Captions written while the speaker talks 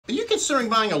considering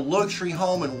buying a luxury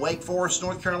home in Wake Forest,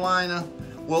 North Carolina?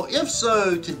 Well, if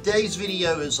so, today's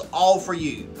video is all for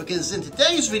you, because in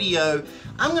today's video,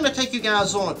 I'm going to take you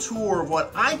guys on a tour of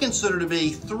what I consider to be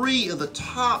 3 of the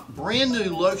top brand new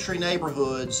luxury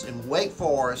neighborhoods in Wake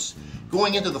Forest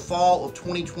going into the fall of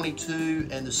 2022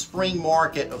 and the spring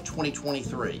market of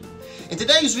 2023. In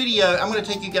today's video, I'm going to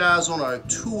take you guys on a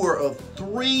tour of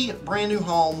 3 brand new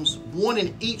homes, 1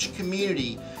 in each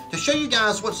community, to show you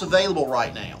guys what's available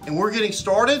right now. And we're getting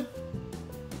started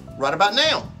right about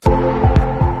now.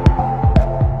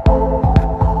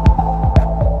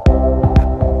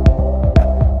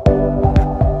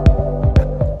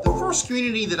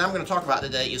 Community that I'm going to talk about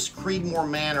today is Creedmoor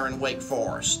Manor in Wake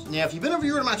Forest. Now, if you've been a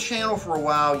viewer of my channel for a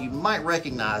while, you might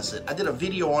recognize it. I did a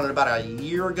video on it about a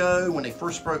year ago when they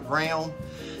first broke ground.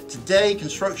 Today,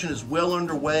 construction is well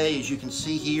underway, as you can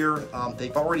see here.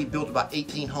 They've already built about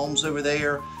 18 homes over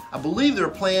there. I believe there are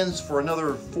plans for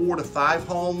another 4 to 5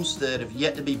 homes that have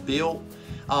yet to be built.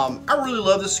 I really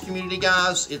love this community,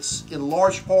 guys. It's in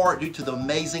large part due to the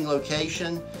amazing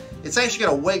location. It's actually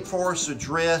got a Wake Forest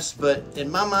address, but in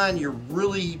my mind, you're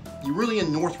really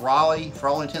in North Raleigh for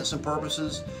all intents and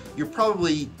purposes. You're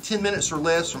probably 10 minutes or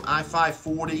less from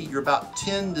I-540. You're about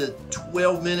 10 to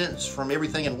 12 minutes from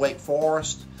everything in Wake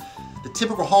Forest. The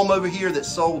typical home over here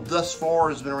that's sold thus far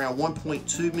has been around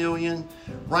 $1.2 million.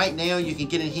 Right now, you can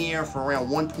get in here for around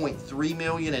 $1.3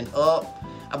 million and up.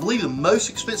 I believe the most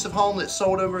expensive home that's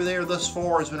sold over there thus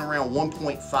far has been around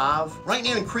 1.5. Right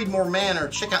now in Creedmoor Manor,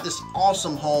 check out this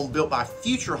awesome home built by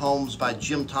Future Homes by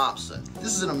Jim Thompson.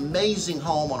 This is an amazing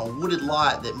home on a wooded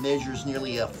lot that measures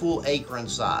nearly a full acre in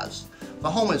size.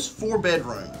 The home has 4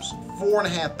 bedrooms,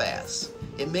 4.5 baths.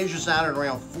 It measures out at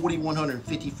around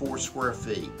 4,154 square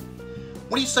feet.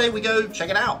 What do you say we go check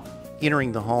it out?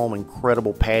 Entering the home,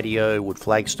 incredible patio with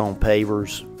flagstone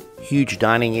pavers. Huge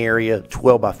dining area,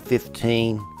 12 by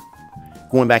 15.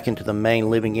 Going back into the main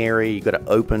living area, you got an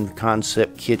open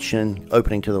concept kitchen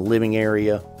opening to the living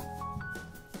area.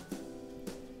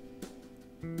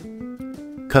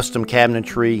 Custom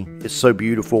cabinetry, it's so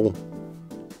beautiful.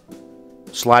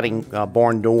 Sliding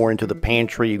barn door into the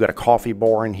pantry. You got a coffee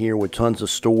bar in here with tons of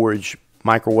storage,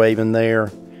 microwave in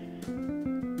there.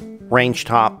 Range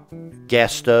top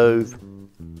gas stove.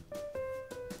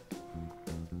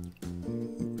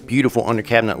 Beautiful under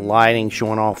cabinet lighting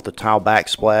showing off the tile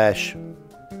backsplash,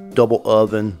 double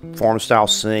oven, farm style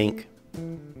sink.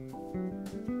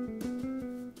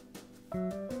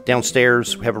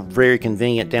 Downstairs, we have a very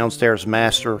convenient downstairs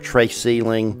master, tray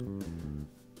ceiling.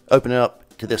 Open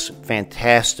up to this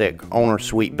fantastic owner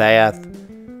suite bath,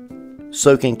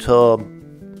 soaking tub,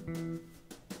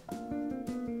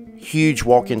 huge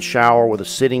walk-in shower with a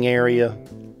sitting area.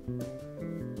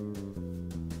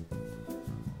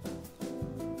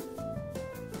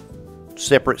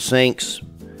 Separate sinks.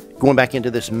 Going back into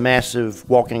this massive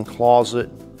walk-in closet.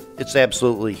 It's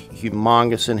absolutely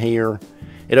humongous in here.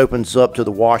 It opens up to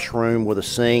the washroom with a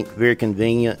sink, very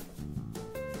convenient.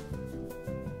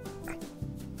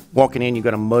 Walking in, you've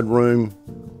got a mud room.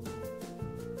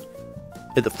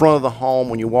 At the front of the home,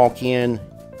 when you walk in,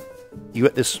 you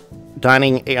got this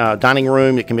dining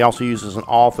room that can be also used as an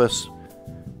office.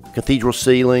 Cathedral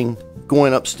ceiling.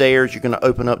 Going upstairs, you're going to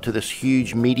open up to this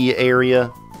huge media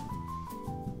area.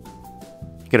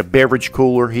 Got a beverage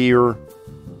cooler here.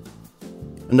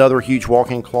 Another huge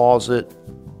walk-in closet.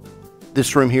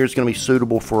 This room here is going to be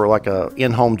suitable for like a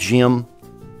in-home gym.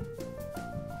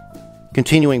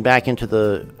 Continuing back into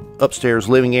the upstairs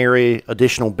living area,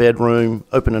 additional bedroom,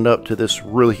 opening up to this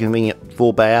really convenient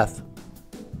full bath.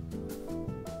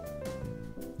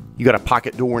 You got a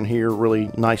pocket door in here, really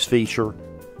nice feature.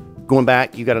 Going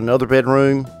back, you got another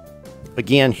bedroom.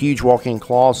 Again, huge walk-in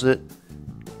closet.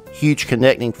 Huge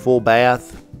connecting full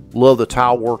bath. Love the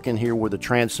tile work in here with the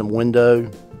transom window.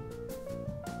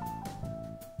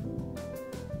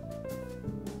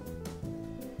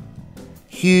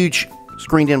 Huge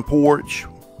screened-in porch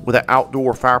with an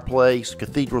outdoor fireplace,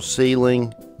 cathedral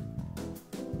ceiling.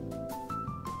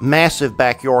 Massive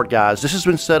backyard, guys. This has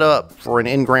been set up for an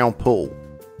in-ground pool.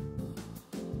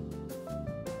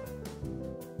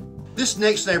 This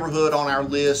next neighborhood on our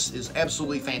list is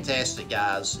absolutely fantastic,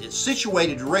 guys. It's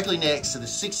situated directly next to the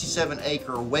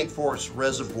 67-acre Wake Forest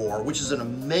Reservoir, which is an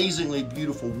amazingly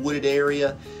beautiful wooded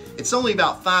area. It's only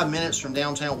about 5 minutes from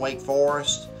downtown Wake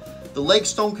Forest. The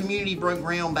Lakestone community broke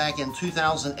ground back in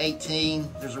 2018.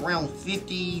 There's around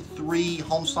 53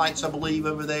 home sites, I believe,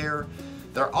 over there.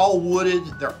 They're all wooded,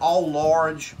 they're all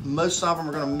large. Most of them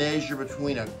are going to measure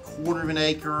between 1/4 of an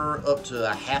acre up to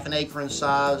 1/2 an acre in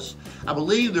size. I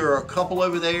believe there are a couple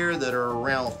over there that are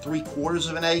around 3/4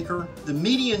 of an acre. The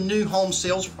median new home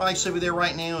sales price over there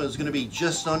right now is going to be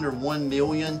just under $1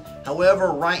 million.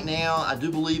 However, right now I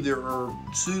do believe there are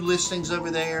 2 listings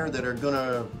over there that are going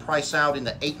to price out in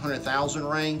the $800,000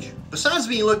 range. Besides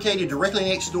being located directly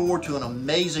next door to an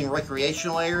amazing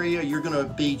recreational area, you're going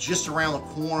to be just around the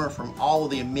corner from all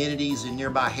of the amenities in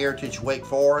nearby Heritage Wake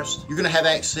Forest. You're going to have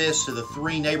access to the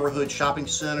 3 neighborhood shopping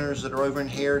centers that are over in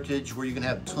Heritage, where you can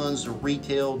have tons of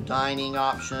retail dining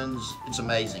options. It's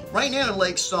amazing. Right now in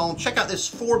Lake Stone, check out this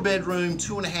 4-bedroom,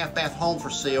 2.5 bath home for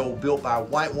sale built by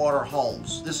Whitewater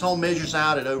Homes. This home measures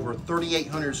out at over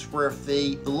 3,800 square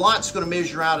feet. The lot's going to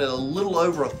measure out at a little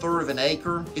over 1/3 of an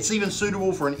acre. It's even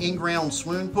suitable for an in-ground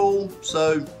swimming pool.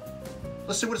 So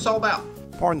let's see what it's all about.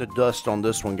 Pardon the dust on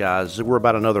this one, guys. We're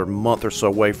about another month or so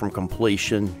away from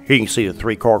completion. Here you can see the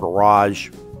 3-car garage.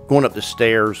 Going up the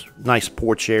stairs, nice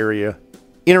porch area.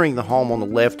 Entering the home on the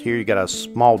left here, you got a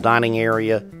small dining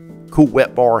area, cool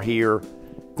wet bar here.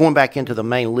 Going back into the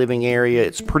main living area,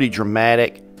 it's pretty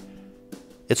dramatic.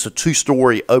 It's a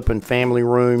 2-story open family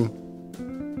room.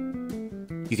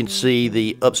 You can see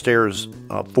the upstairs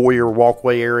foyer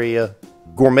walkway area,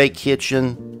 gourmet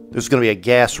kitchen. There's going to be a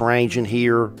gas range in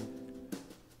here,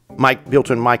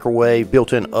 built-in microwave,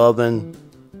 built-in oven,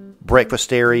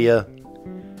 breakfast area.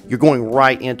 You're going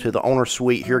right into the owner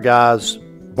suite here, guys.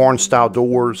 Barn-style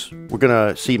doors. We're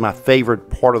going to see my favorite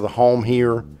part of the home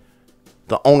here.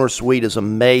 The owner suite is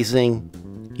amazing.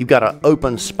 You've got an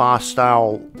open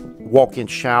spa-style walk-in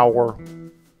shower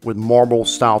with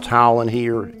marble-style tile in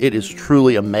here. It is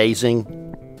truly amazing.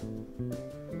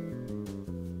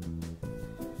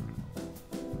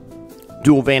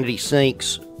 Dual vanity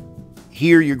sinks.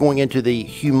 Here you're going into the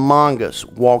humongous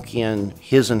walk-in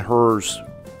his and hers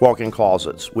walk-in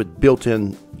closets with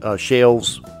built-in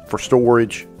shelves for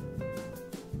storage.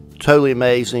 Totally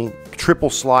amazing.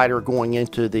 Triple slider going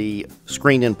into the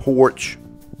screened-in porch.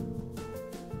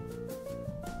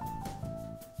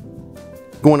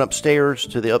 Going upstairs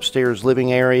to the upstairs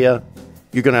living area,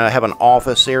 you're going to have an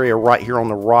office area right here on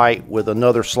the right with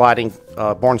another sliding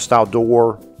barn-style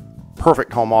door.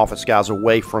 Perfect home office, guys,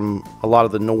 away from a lot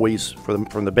of the noise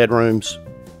from the bedrooms.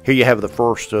 Here you have the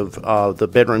first of the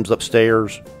bedrooms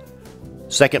upstairs.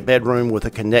 Second bedroom with a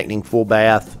connecting full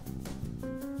bath.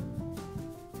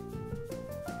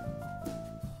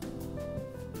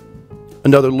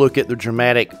 Another look at the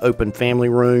dramatic open family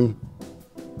room.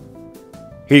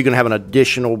 Here you're going to have an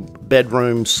additional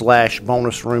bedroom /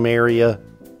 bonus room area.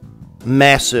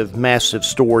 Massive, massive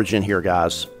storage in here,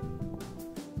 guys.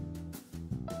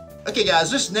 Okay, guys,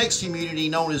 this next community,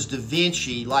 known as Da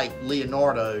Vinci, like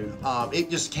Leonardo, it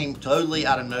just came totally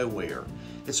out of nowhere.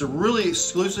 It's a really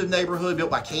exclusive neighborhood built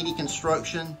by Katie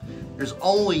Construction. There's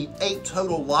only 8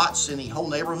 total lots in the whole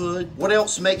neighborhood. What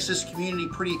else makes this community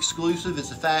pretty exclusive is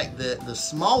the fact that the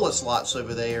smallest lots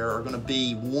over there are going to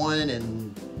be 1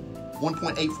 and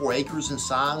 1.84 acres in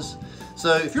size.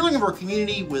 So if you're looking for a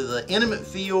community with an intimate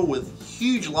feel with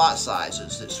huge lot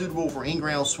sizes that's suitable for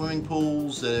in-ground swimming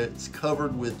pools, that's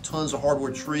covered with tons of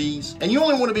hardwood trees, and you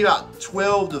only want to be about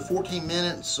 12 to 14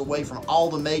 minutes away from all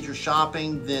the major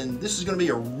shopping, then this is going to be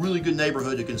a really good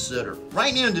neighborhood to consider.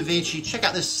 Right now in Da Vinci, check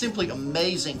out this simply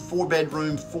amazing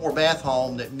 4-bedroom, 4-bath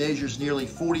home that measures nearly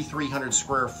 4,300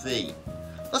 square feet.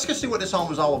 Let's go see what this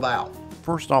home is all about.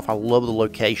 First off, I love the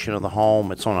location of the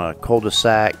home. It's on a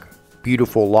cul-de-sac,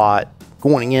 beautiful lot.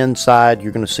 Going inside,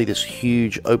 you're going to see this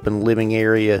huge open living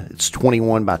area. It's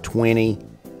 21 by 20.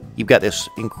 You've got this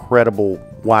incredible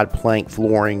wide plank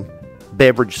flooring,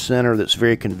 beverage center that's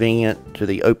very convenient to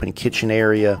the open kitchen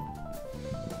area.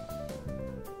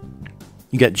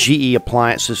 You got GE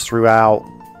appliances throughout,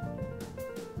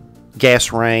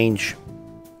 gas range,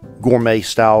 gourmet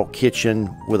style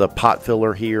kitchen with a pot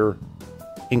filler here.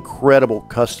 Incredible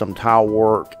custom tile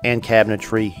work and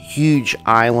cabinetry. Huge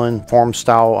island, farm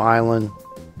style island,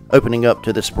 opening up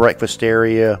to this breakfast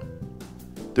area.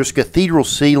 There's cathedral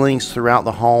ceilings throughout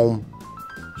the home.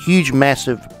 Huge,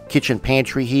 massive kitchen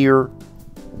pantry here.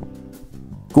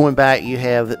 Going back, you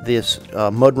have this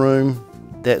mudroom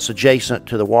that's adjacent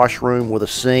to the washroom with a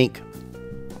sink.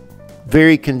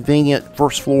 Very convenient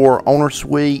first floor owner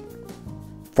suite.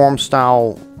 Farm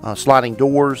style sliding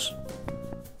doors.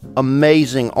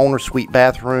 Amazing owner suite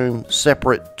bathroom,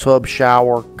 separate tub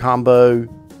shower combo,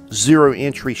 0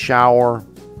 entry shower,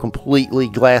 completely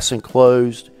glass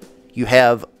enclosed. You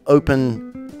have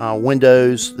open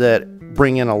windows that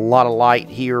bring in a lot of light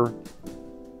here.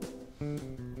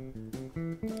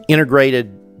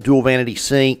 Integrated dual vanity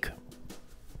sink.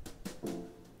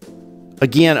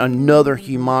 Again, another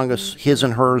humongous his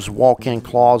and hers walk-in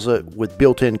closet with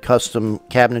built-in custom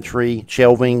cabinetry,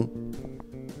 shelving,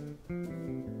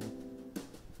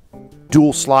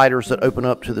 dual sliders that open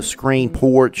up to the screen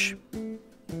porch.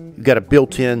 You've got a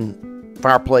built-in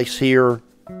fireplace here.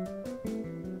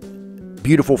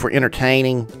 Beautiful for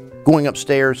entertaining. Going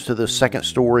upstairs to the second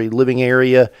story living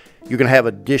area, you're going to have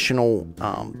additional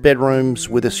bedrooms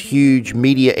with this huge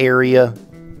media area,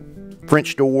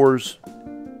 French doors,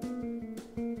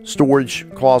 storage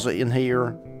closet in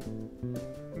here.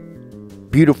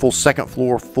 Beautiful second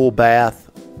floor full bath.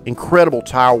 Incredible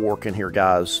tile work in here,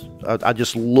 guys. I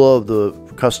just love the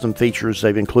custom features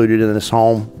they've included in this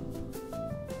home.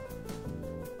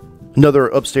 Another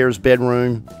upstairs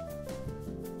bedroom.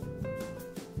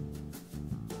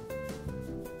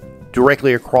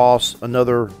 Directly across,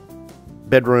 another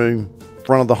bedroom,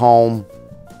 front of the home.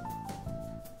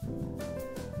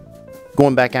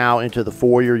 Going back out into the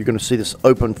foyer, you're going to see this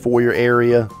open foyer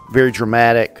area. Very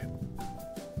dramatic.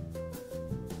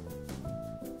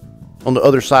 On the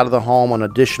other side of the home, an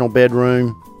additional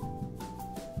bedroom.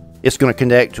 It's going to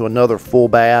connect to another full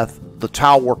bath. The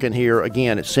tile work in here,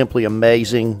 again, it's simply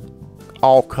amazing.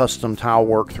 All custom tile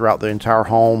work throughout the entire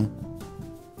home.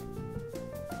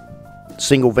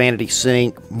 Single vanity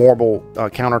sink, marble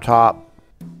countertop.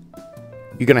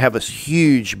 You're going to have this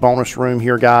huge bonus room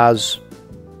here, guys.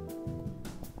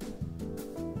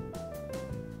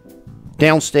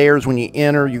 Downstairs, when you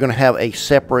enter, you're going to have a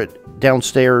separate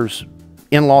downstairs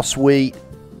in-law suite,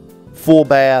 full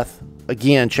bath.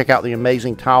 Again, check out the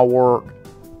amazing tile work.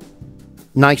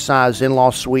 Nice size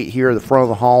in-law suite here at the front of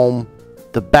the home.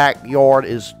 The backyard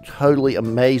is totally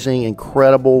amazing,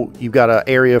 incredible. You've got an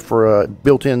area for a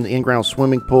built-in in-ground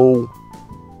swimming pool.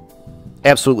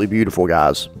 Absolutely beautiful,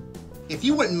 guys. If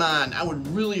you wouldn't mind, I would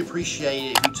really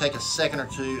appreciate it if you take a second or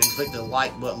two and click the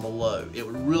like button below. It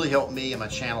would really help me and my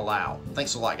channel out.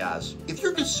 Thanks a lot, guys. If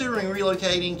you're considering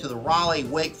relocating to the Raleigh,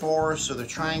 Wake Forest, or the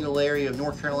Triangle area of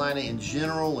North Carolina in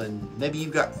general, and maybe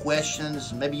you've got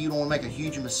questions, maybe you don't want to make a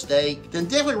huge mistake, then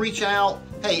definitely reach out.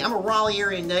 Hey, I'm a Raleigh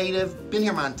area native, been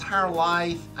here my entire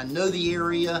life, I know the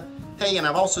area. Hey, and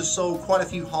I've also sold quite a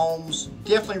few homes.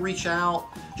 Definitely reach out.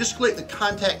 Just click the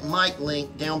Contact Mike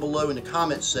link down below in the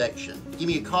comments section. Give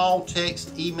me a call,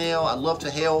 text, email. I'd love to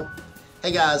help.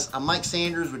 Hey guys, I'm Mike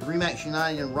Sanders with RE/MAX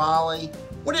United in Raleigh.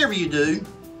 Whatever you do,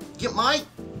 get Mike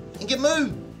and get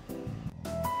moved.